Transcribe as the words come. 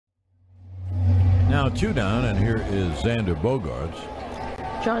Now 2 down, and here is Xander Bogaerts.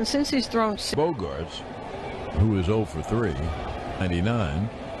 John, since he's thrown Bogaerts, who is 0 for 3, 99,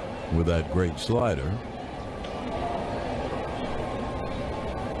 with that great slider.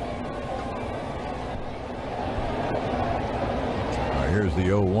 Here's the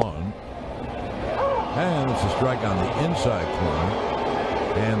 0-1. And it's a strike on the inside corner.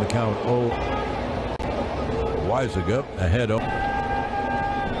 And the count 0. Loaisiga ahead.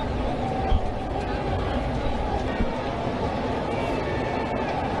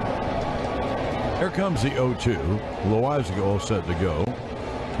 Here comes the 0-2. Loaisiga all set to go.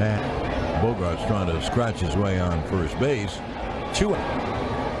 And Bogaerts trying to scratch his way on first base. 2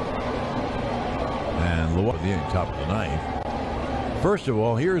 and Loaisiga top of the ninth. First of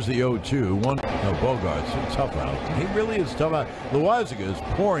all, here's the 0-2. Bogaerts, tough out. He really is tough out. Loaisiga is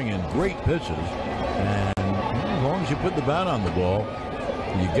pouring in great pitches, and as long as you put the bat on the ball,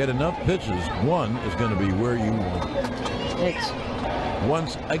 you get enough pitches. One is going to be where you want.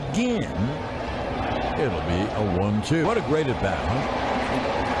 Once again, it'll be a 1-2. What a great at bat, huh?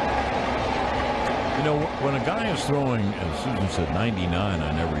 You know, when a guy is throwing, as Susan said, 99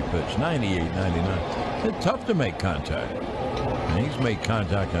 on every pitch, 98, 99, it's tough to make contact. And he's made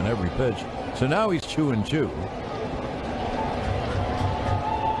contact on every pitch. So now he's 2-2.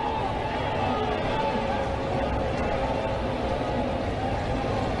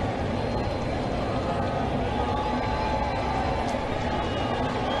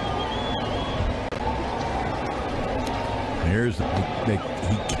 Here's he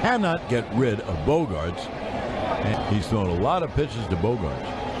cannot get rid of Bogaerts. And he's thrown a lot of pitches to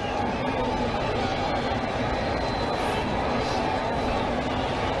Bogaerts.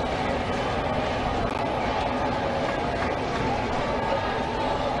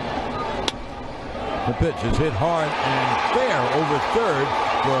 The pitch is hit hard and fair over third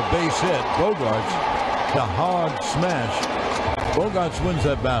for a base hit. Bogaerts, the hard smash. Bogaerts wins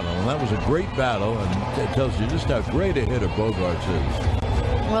that battle, and that was a great battle, and it tells you just how great a hitter Bogaerts is.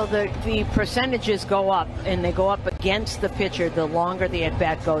 Well, the percentages go up, and they go up against the pitcher the longer the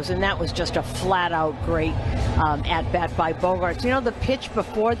at-bat goes, and that was just a flat-out great at-bat by Bogaerts. You know, the pitch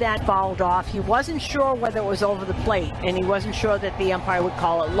before that fouled off. He wasn't sure whether it was over the plate, and he wasn't sure that the umpire would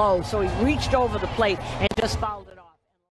call it low, so he reached over the plate and just fouled it off.